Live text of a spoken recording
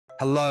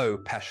Hello,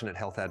 passionate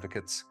health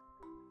advocates.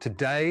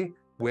 Today,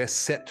 we're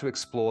set to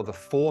explore the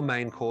 4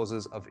 main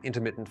causes of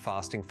intermittent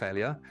fasting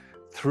failure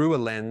through a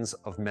lens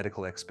of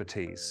medical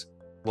expertise.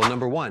 Well,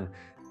 number 1,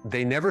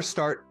 they never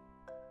start.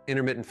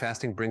 Intermittent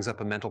fasting brings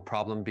up a mental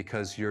problem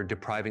because you're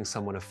depriving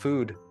someone of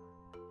food,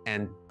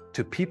 and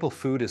to people,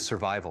 food is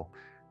survival.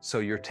 So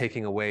you're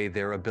taking away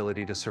their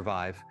ability to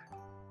survive.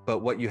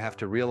 But what you have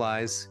to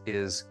realize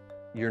is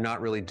you're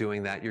not really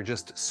doing that. You're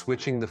just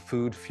switching the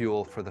food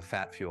fuel for the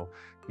fat fuel.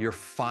 You're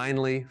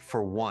finally,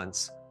 for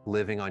once,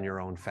 living on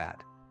your own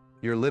fat.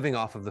 You're living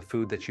off of the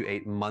food that you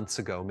ate months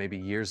ago, maybe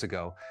years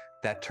ago,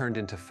 that turned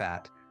into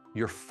fat.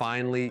 You're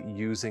finally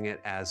using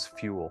it as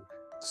fuel.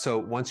 So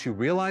once you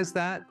realize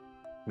that,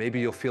 maybe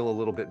you'll feel a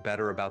little bit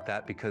better about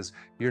that because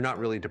you're not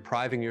really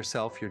depriving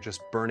yourself, you're just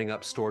burning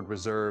up stored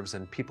reserves,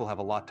 and people have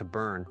a lot to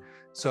burn.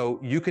 So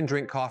you can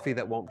drink coffee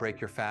that won't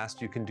break your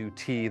fast, you can do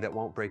tea that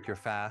won't break your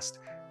fast.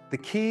 The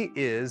key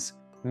is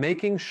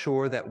making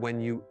sure that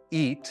when you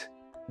eat,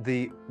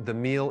 the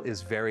meal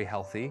is very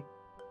healthy.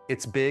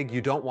 It's big,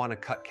 you don't want to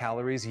cut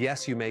calories.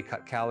 Yes, you may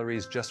cut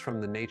calories just from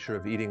the nature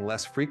of eating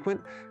less frequent,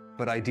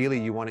 but ideally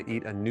you want to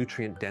eat a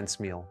nutrient-dense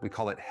meal. We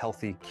call it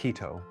healthy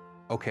keto.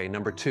 Okay,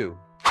 number 2.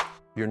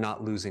 You're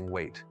not losing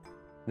weight.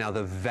 Now,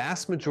 the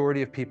vast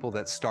majority of people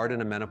that start in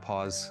a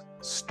menopause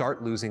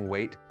start losing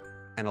weight,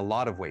 and a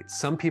lot of weight.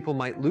 Some people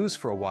might lose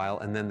for a while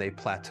and then they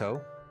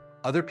plateau.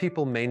 Other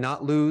people may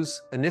not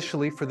lose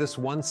initially for this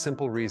one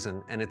simple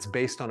reason, and it's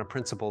based on a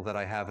principle that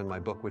I have in my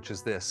book, which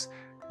is this: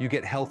 you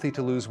get healthy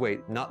to lose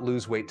weight, not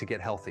lose weight to get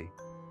healthy.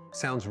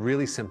 Sounds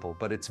really simple,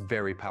 but it's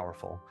very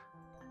powerful.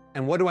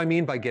 And what do I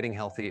mean by getting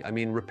healthy? I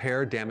mean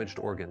repair damaged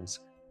organs.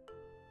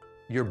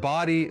 Your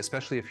body,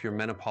 especially if you're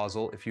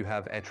menopausal, if you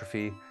have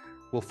atrophy,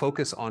 will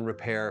focus on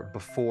repair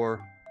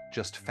before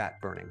just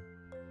fat burning.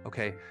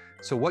 Okay,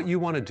 so what you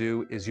want to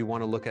do is you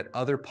want to look at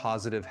other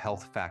positive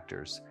health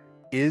factors.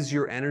 Is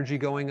your energy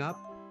going up?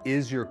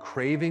 Is your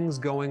cravings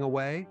going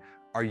away?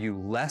 Are you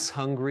less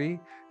hungry?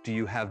 Do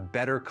you have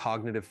better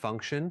cognitive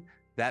function?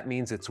 That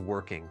means it's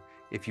working.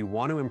 If you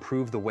want to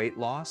improve the weight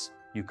loss,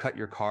 you cut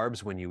your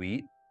carbs when you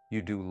eat,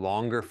 you do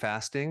longer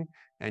fasting,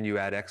 and you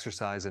add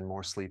exercise and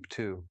more sleep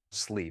too.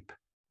 Sleep.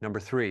 Number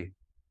 3,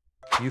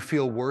 you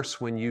feel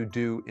worse when you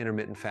do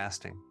intermittent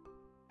fasting.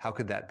 How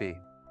could that be?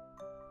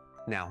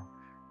 Now,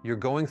 you're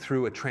going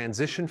through a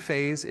transition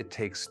phase. It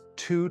takes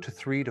 2 to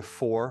 3 to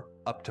 4,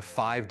 up to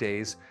 5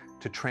 days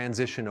to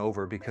transition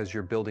over because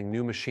you're building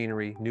new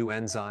machinery, new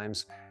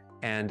enzymes,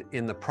 and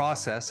in the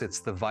process, it's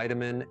the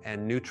vitamin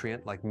and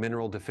nutrient, like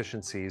mineral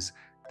deficiencies,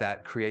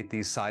 that create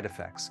these side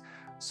effects.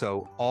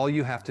 So all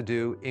you have to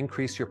do,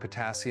 increase your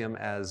potassium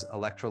as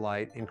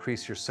electrolyte,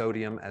 increase your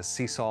sodium as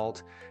sea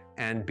salt,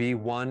 and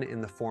B1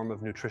 in the form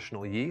of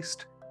nutritional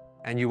yeast,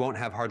 and you won't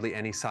have hardly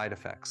any side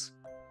effects.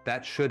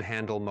 That should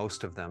handle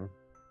most of them.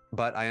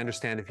 But I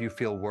understand if you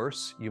feel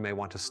worse, you may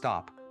want to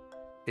stop.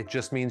 It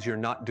just means you're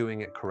not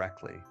doing it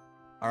correctly.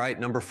 All right,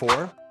 number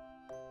 4,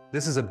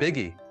 this is a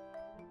biggie.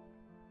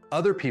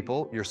 Other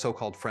people, your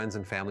so-called friends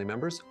and family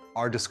members,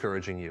 are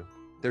discouraging you.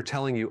 They're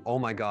telling you, oh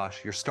my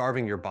gosh, you're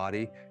starving your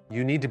body.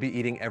 You need to be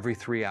eating every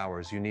 3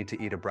 hours. You need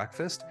to eat a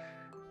breakfast.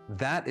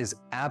 That is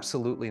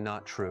absolutely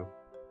not true.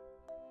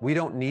 We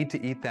don't need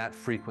to eat that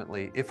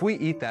frequently. If we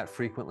eat that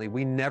frequently,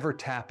 we never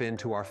tap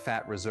into our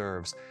fat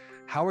reserves.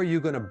 How are you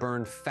going to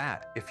burn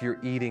fat if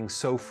you're eating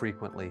so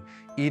frequently?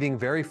 Eating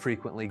very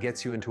frequently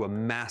gets you into a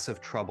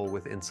massive trouble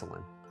with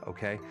insulin,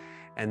 okay?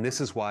 And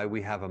this is why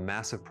we have a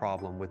massive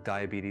problem with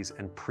diabetes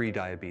and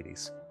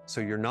pre-diabetes.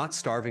 So you're not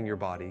starving your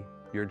body,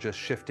 you're just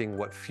shifting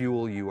what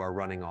fuel you are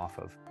running off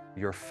of,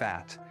 your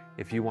fat.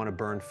 If you want to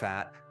burn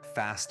fat,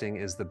 fasting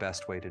is the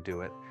best way to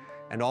do it.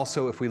 And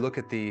also, if we look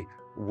at the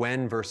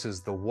when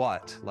versus the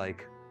what,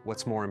 like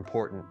what's more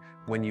important,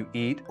 when you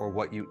eat or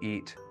what you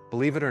eat.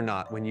 Believe it or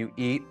not, when you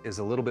eat is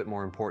a little bit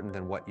more important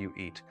than what you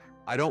eat.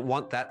 I don't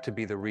want that to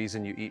be the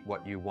reason you eat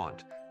what you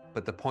want,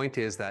 but the point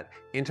is that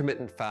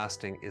intermittent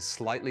fasting is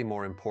slightly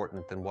more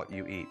important than what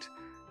you eat,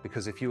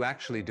 because if you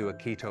actually do a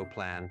keto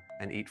plan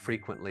and eat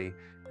frequently,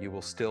 you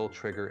will still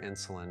trigger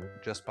insulin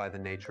just by the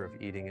nature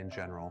of eating in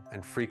general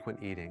and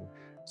frequent eating.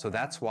 So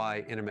that's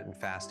why intermittent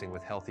fasting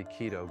with healthy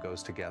keto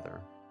goes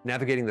together.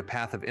 Navigating the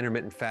path of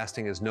intermittent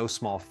fasting is no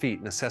small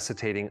feat,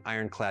 necessitating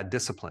ironclad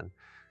discipline.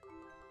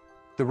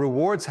 The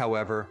rewards,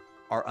 however,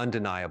 are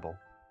undeniable.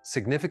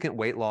 Significant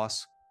weight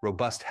loss,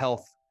 robust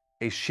health,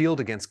 a shield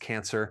against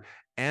cancer,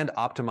 and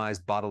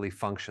optimized bodily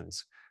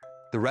functions.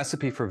 The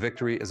recipe for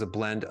victory is a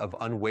blend of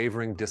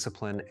unwavering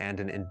discipline and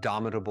an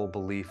indomitable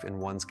belief in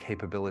one's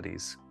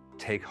capabilities.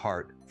 Take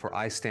heart, for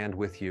I stand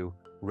with you,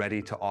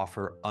 ready to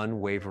offer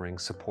unwavering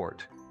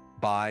support.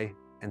 Bye,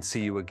 and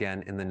see you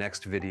again in the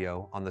next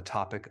video on the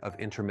topic of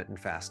intermittent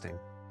fasting.